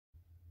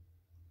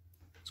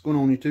What's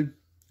going on, YouTube?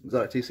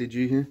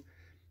 XoticTCG here.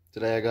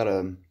 Today I got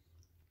I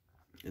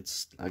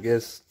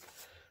guess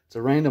it's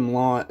a random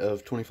lot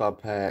of 25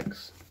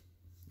 packs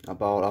I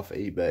bought off of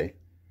eBay. I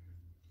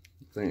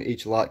think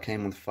each lot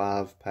came with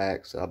 5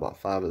 packs, so I bought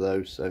 5 of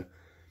those. So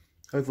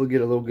hopefully get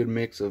a little good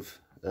mix of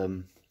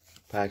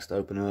packs to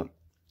open up.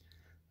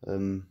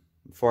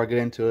 Before I get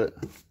into it,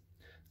 I'd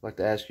like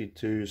to ask you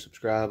to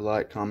subscribe,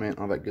 like, comment,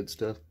 all that good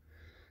stuff.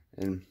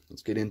 And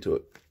let's get into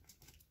it.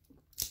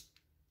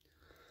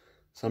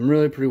 So I'm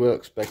really pretty well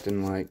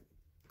expecting like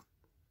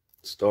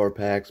star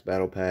packs,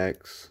 battle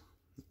packs,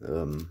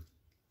 you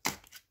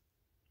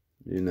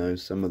know,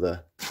 some of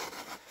the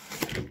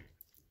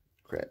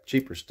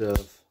cheaper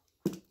stuff.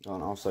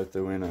 And also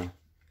threw in I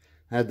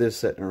had this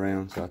sitting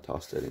around, so I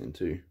tossed that in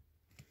too.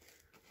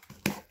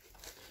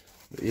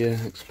 But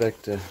yeah,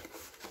 expect to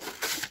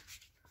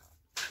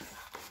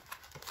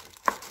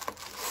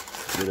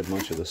get a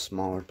bunch of the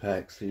smaller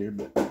packs here,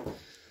 but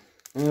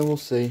yeah, we'll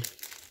see.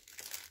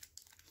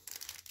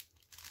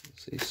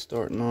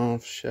 Starting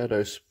off,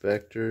 Shadow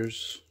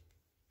Specters,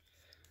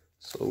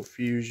 Soul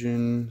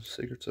Fusion,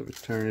 Secrets of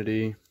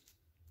Eternity,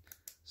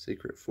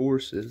 Secret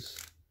Forces,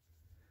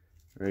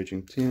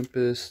 Raging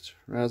Tempest,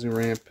 Rising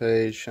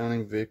Rampage,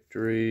 Shining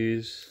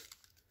Victories,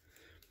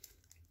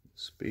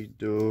 Speed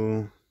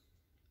Duel,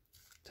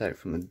 Attack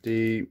from the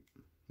Deep,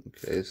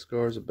 okay,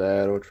 Scars of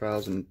Battle,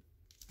 Trials of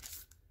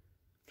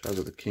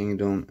the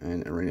Kingdom,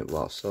 and Arena of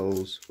Lost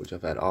Souls, which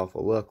I've had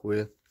awful luck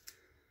with.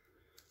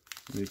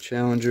 New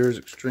Challengers,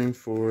 Extreme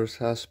Force,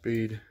 High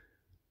Speed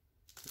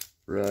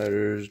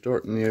Riders,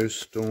 Dark Neo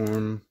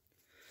Storm,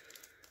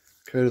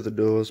 Code of the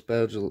Duelist,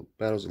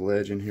 Battles of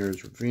Legend,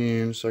 Heroes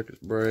Revenge, Circuit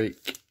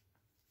Break,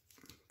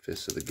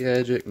 Fist of the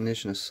Gadget,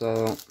 Ignition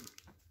Assault,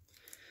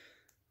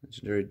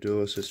 Legendary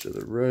Duelist, Sister of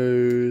the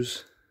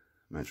Rose,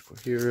 Magical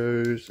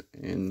Heroes,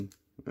 and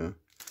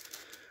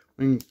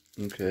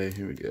okay,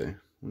 here we go.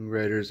 Wing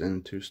Raiders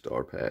and 2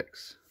 star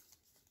packs.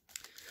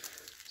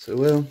 So,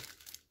 well,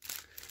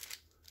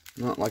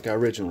 not like I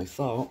originally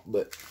thought,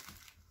 but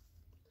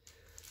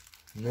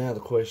now the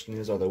question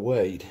is, are they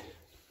weighed?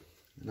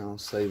 And I'll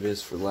save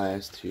this for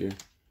last here.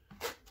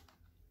 So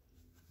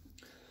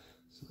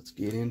let's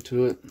get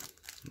into it.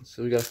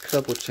 So we got a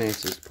couple of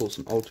chances to pull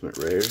some ultimate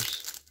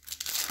rares.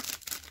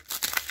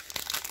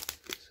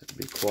 That'd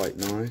be quite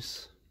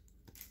nice.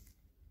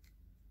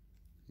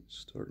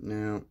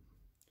 Starting out.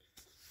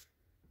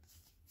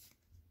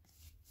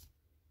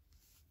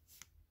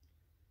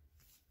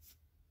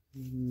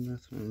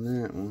 Nothing on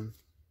that one.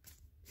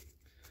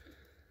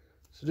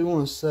 So I do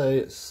want to say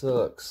it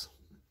sucks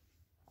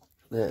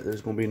that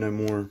there's going to be no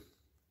more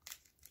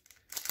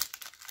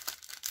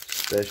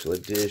special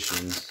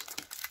editions.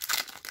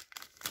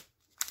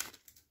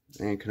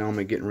 And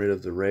Konami getting rid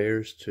of the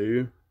rares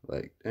too.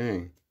 Like,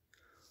 dang.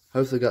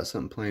 Hopefully got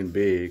something playing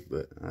big,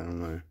 but I don't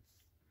know.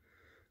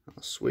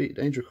 Oh, sweet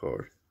danger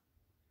card.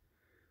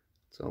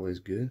 It's always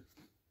good.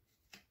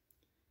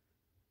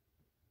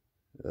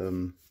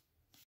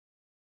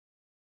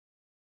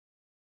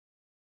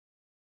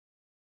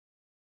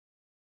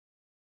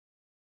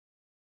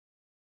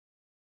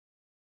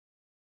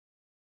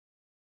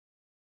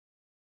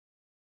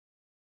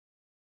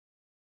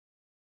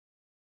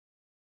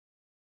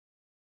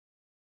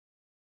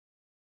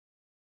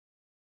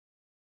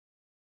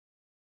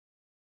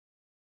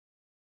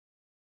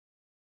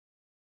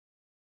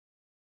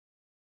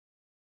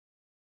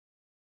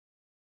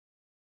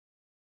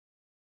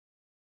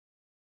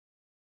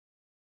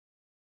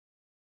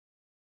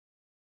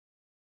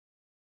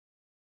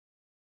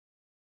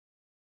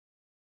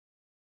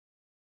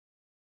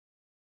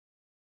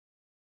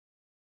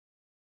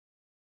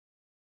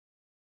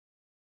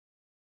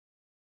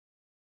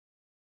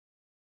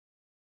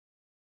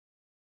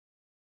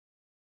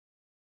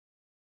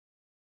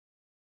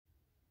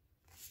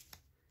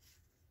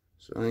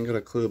 So I ain't got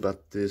a clue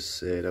about this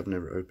set. I've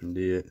never opened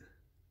it.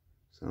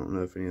 So I don't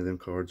know if any of them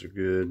cards are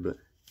good, but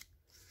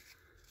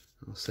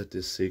I'll set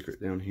this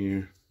secret down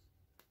here.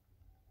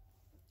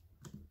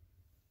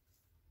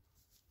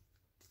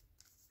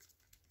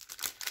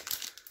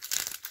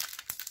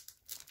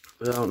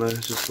 But I don't know,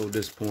 it's just a little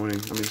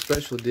disappointing. I mean,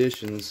 special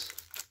editions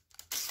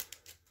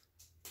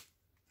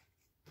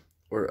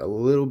were a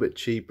little bit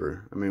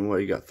cheaper. I mean, what,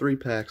 you got 3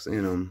 packs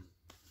in them.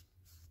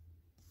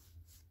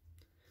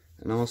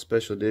 And all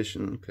special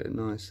edition. Okay,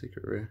 nice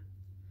secret rare.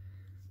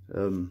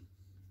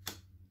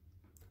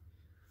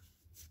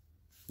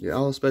 Yeah,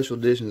 all the special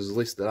editions, at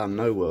least that I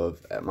know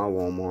of, at my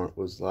Walmart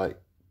was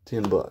like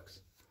 $10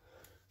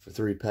 for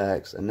 3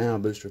 packs, and now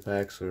booster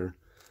packs are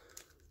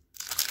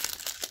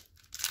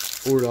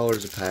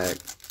 $4 a pack.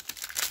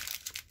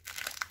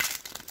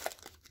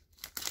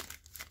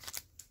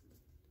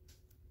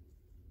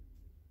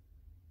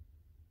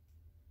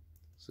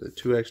 So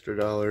 $2 extra,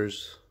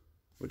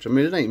 which, I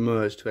mean, it ain't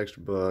much, $2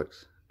 extra.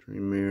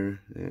 Dream Mirror,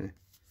 yeah.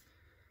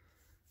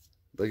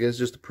 But I guess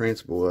just the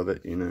principle of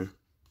it, you know.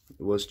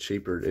 It was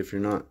cheaper if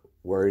you're not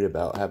worried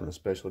about having a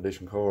special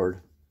edition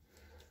card.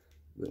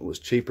 It was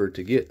cheaper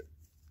to get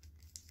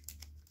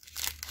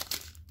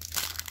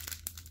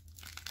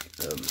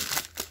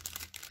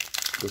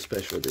the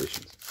special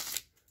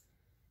editions.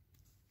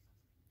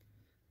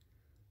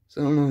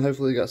 So I don't know,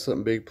 hopefully they got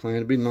something big planned.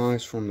 It'd be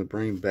nice for them to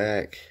bring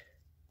back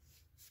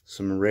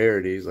some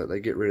rarities, like they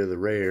get rid of the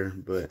rare,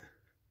 but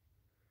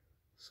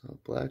so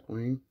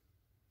Blackwing.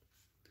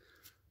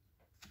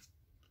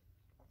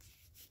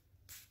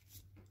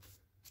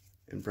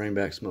 And bring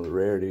back some of the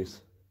rarities,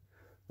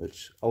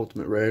 which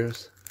ultimate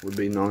rares would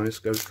be nice,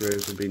 ghost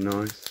rares would be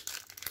nice,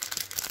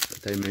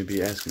 but they may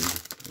be asking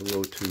a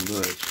little too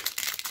much.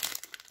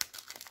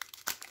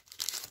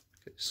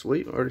 Okay,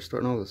 sweet, we're already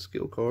starting on the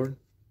skill card.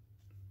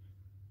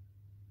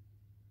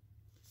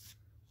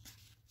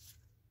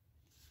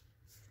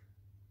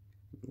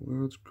 The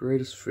world's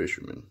greatest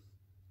fisherman.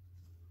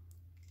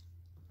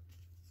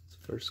 It's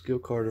the first skill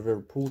card I've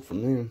ever pulled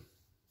from them.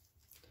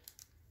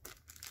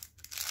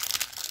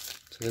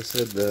 So I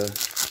said the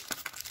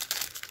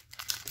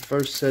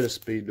first set of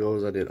speed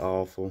duels I did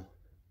awful.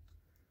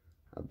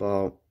 I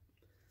bought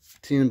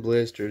 10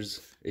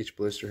 blisters. Each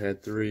blister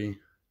had three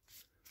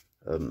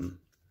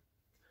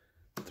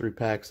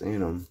packs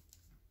in them,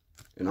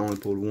 and only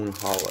pulled one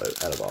hollow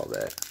out of all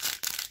that.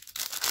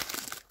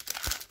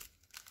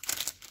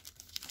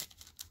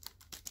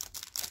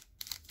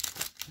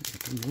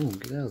 Come on,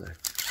 get out of there.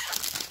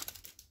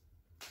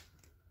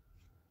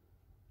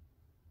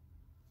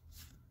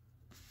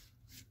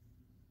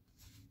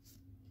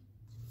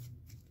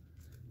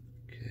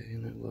 Okay,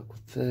 no luck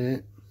with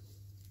that.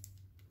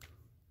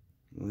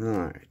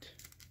 Alright.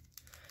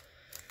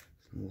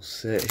 So we'll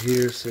set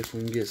here, see if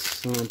we can get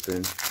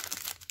something.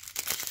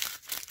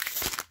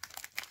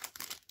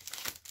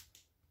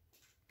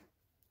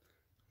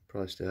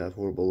 Probably still have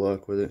horrible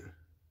luck with it.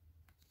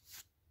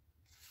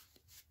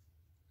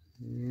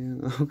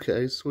 Yeah,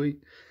 okay,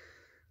 sweet.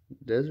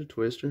 Desert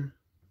Twister.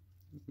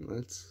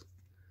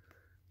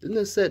 Didn't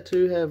this set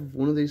too have,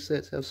 one of these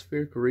sets have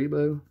Spherical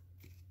Rebo?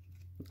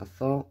 I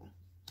thought.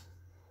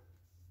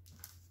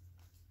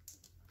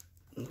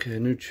 Okay,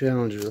 new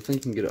challengers. I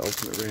think you can get an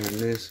ultimate rare in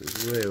this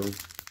as well.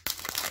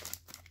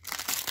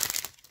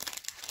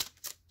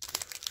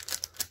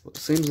 Well, it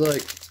seems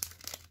like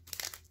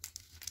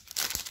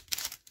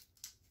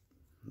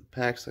the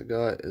packs I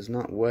got is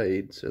not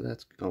weighed, so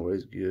that's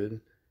always good.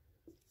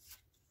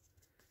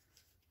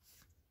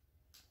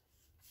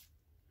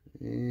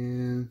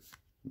 And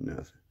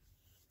nothing.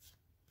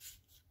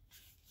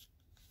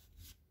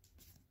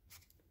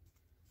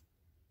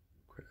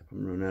 Crap,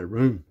 I'm running out of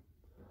room.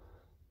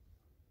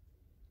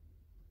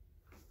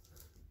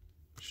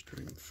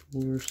 Extreme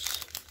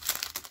Force.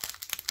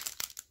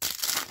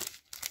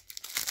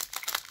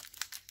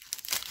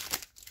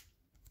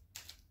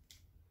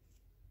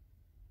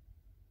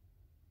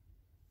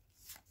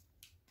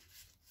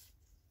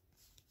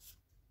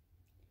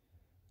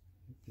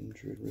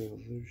 Injured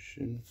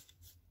Revolution.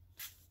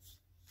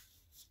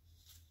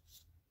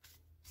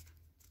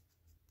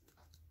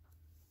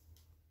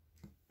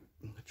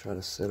 Try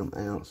to set them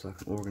out so I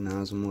can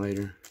organize them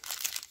later.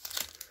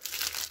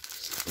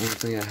 It's the only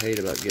thing I hate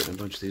about getting a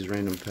bunch of these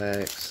random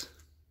packs.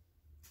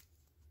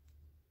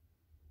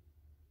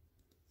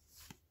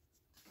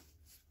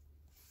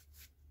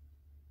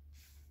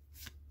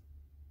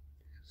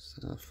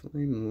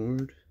 Flame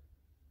Lord.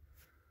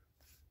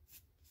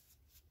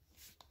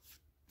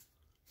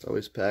 It's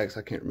always packs.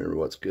 I can't remember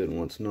what's good and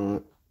what's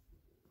not.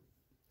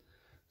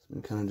 So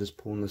I'm kind of just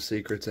pulling the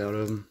secrets out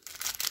of them.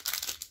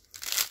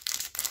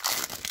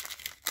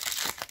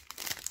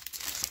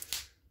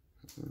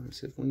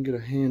 Let's see if we can get a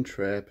hand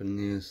trap in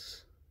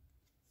this.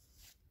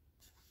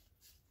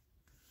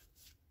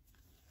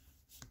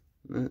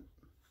 That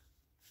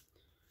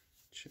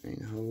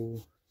chain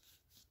hole.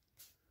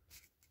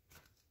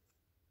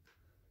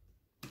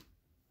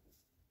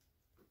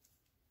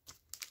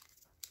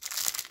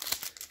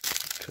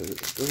 Coat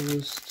of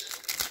Ghost.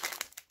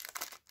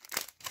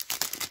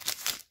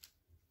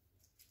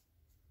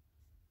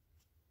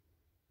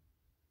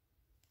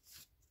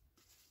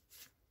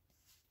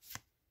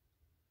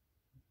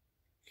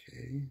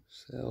 Okay,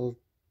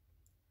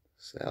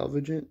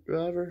 salvagent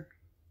driver.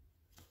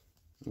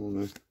 I don't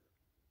know.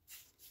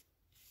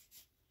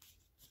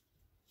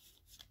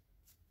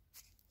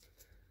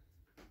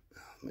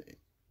 Oh, man.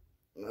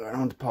 I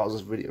want to pause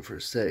this video for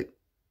a sec.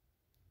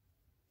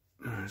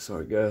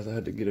 Sorry guys, I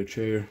had to get a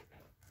chair.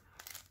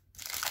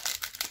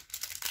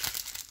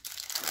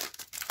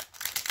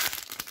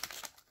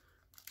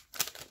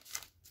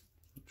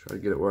 Try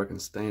to get it where I can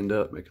stand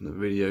up making the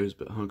videos,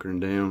 but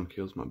hunkering down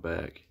kills my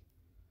back.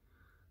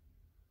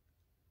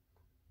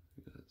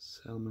 Got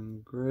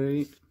Salmon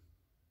Great,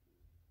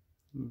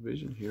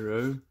 Vision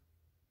Hero.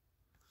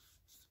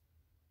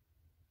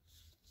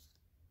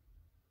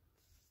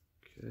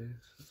 Okay,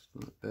 so that's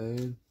not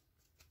bad.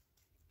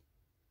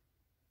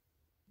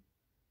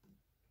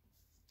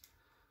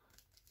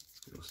 Let's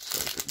go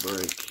Psychic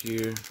Break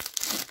here.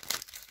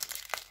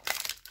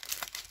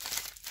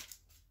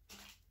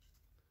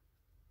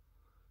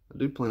 I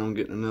do plan on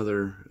getting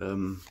another,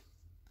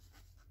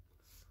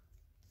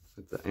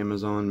 like the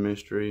Amazon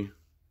mystery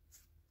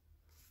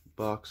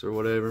box or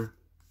whatever.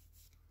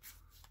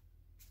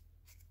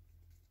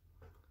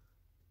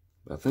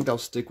 I think I'll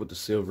stick with the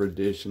silver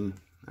edition.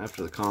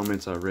 After the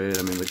comments I read,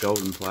 I mean the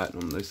gold and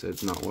platinum, they said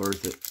it's not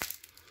worth it.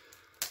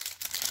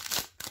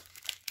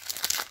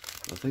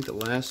 I think the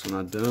last one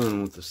I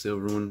done with the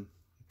silver one,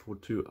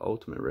 pulled 2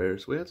 ultimate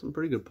rares. We had some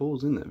pretty good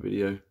pulls in that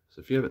video.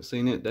 So if you haven't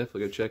seen it,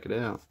 definitely go check it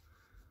out.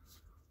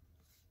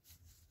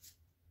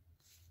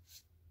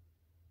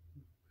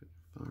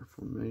 Fire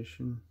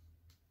formation.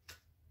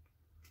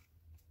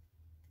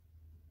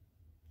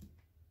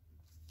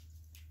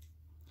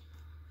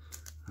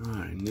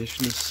 Alright,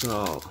 Ignition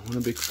Assault. I want to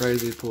be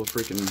crazy to pull a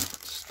freaking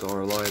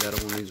Starlight out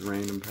of one of these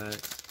random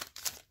packs.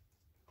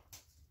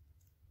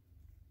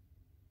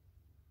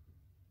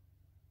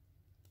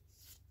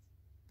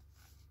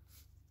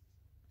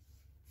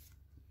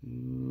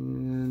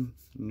 And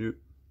nope.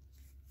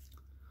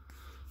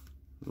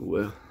 Oh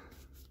well.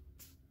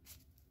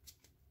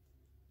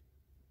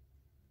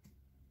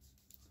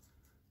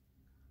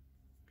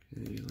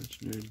 Okay,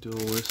 Legendary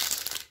Duelist.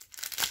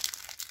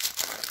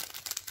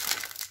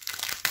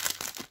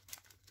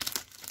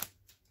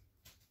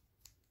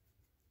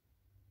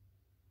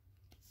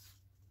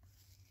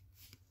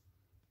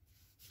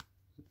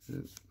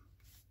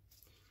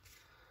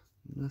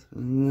 Nothing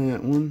in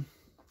that one.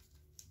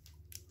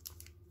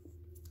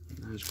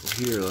 Magical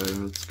Hero.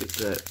 Let's get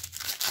that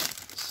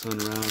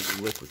Sunrise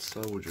of Liquid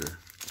Soldier.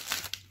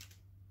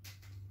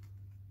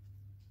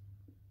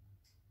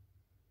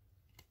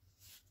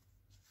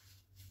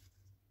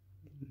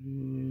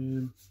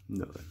 And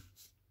nothing.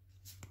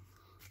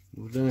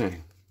 Well,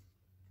 dang.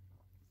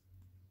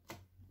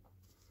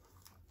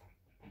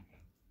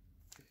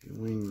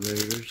 Wing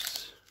Raiders.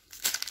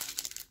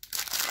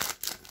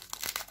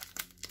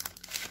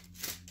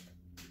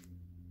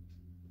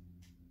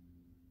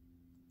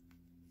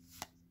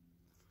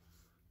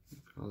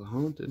 Call the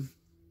Haunted.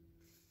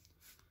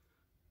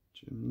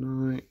 Gem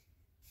Knight.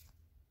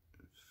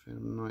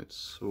 Phantom Knight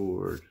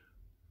Sword.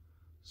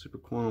 Super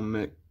Quantum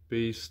Mech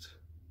Beast.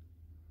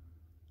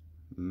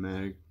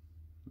 Mag.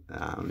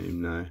 I don't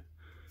even know.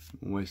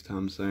 I'm waste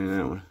time saying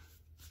that one.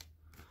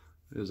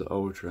 There's an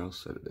Ultra. I'll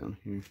set it down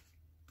here.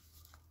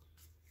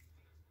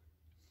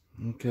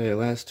 Okay,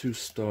 last 2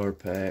 star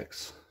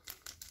packs.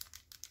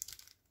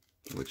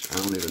 Which I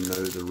don't even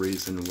know the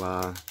reason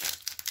why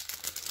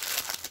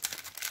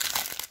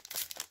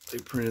they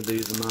printed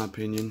these, in my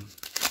opinion.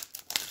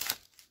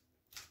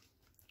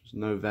 There's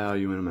no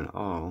value in them at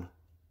all.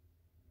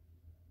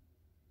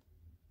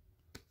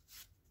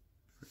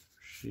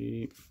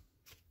 Sheep.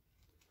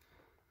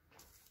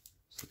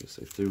 So I guess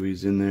they threw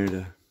these in there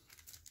to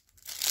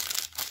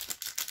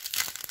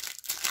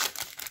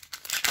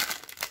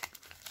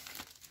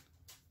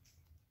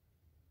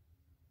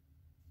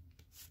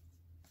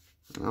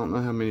I don't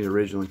know how many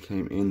originally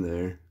came in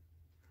there,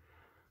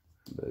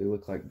 but they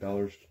look like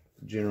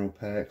general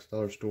packs,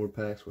 dollar store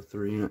packs with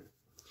 3 in it.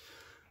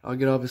 I'll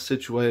get all this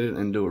situated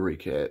and do a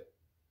recap.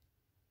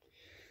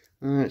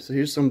 Alright, so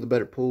here's some of the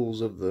better pulls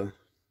of the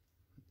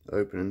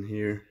opening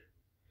here.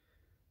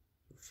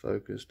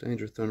 Focus,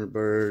 Danger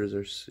Thunderbird is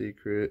our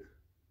secret.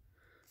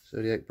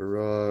 Zodiac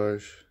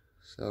Barrage,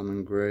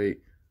 Salmon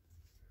Great,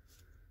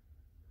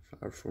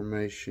 Fire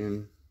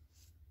Formation,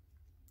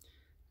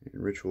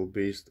 and Ritual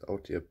Beast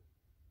Altia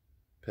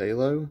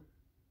Paleo.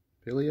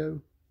 We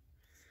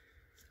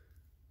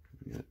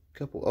got a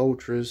couple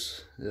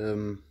Ultras.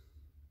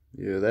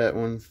 Yeah, that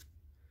one.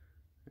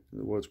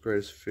 The World's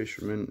Greatest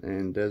Fisherman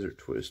and Desert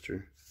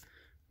Twister.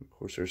 Of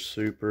course, there's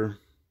Super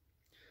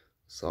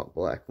Salt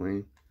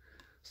Blackwing.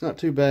 It's not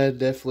too bad.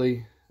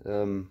 Definitely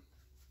better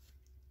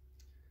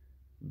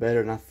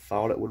than I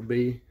thought it would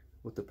be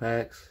with the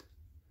packs.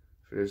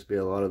 There's be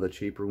a lot of the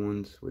cheaper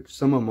ones, which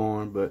some of them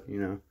are, but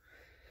you know,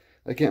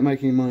 they can't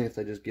make any money if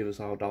they just give us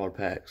all dollar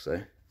packs.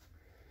 So,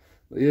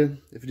 but yeah,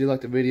 if you did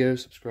like the video,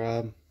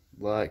 subscribe,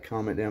 like,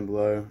 comment down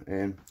below,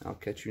 and I'll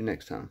catch you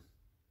next time.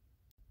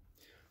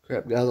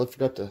 Crap, guys, I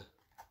forgot to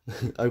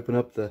open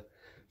up the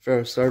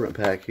Pharaoh Servant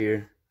pack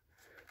here.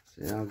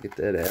 So I'll get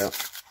that out.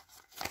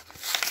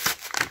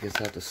 I guess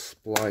I have to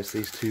splice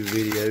these 2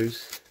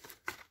 videos.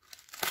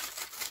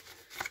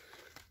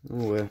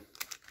 Oh well.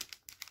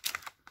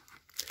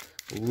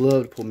 I'd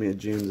love to pull me a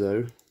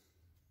Junzo.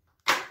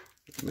 I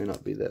may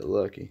not be that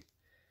lucky.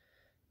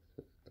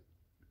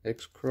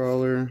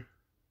 X-Crawler.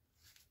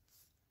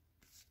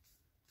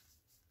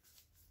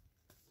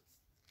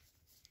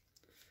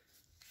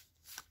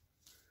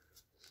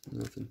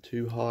 Nothing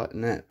too hot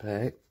in that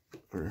pack,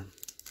 or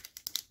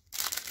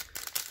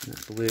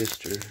that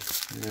blister.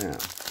 Now,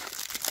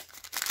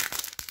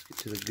 let's get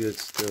to the good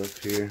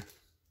stuff here.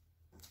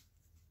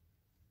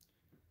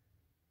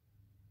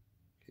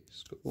 Okay,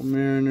 Skull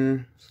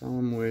Mariner,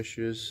 Solemn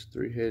Wishes,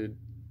 3-headed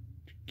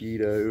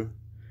Yugioh,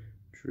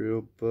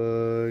 Drill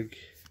Bug,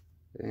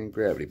 and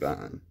Gravity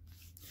Bind.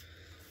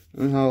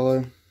 And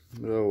hollow,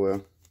 but oh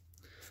well.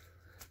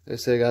 Like I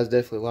say, guys,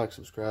 definitely like,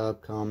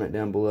 subscribe, comment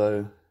down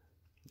below.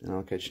 And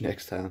I'll catch you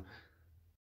next time.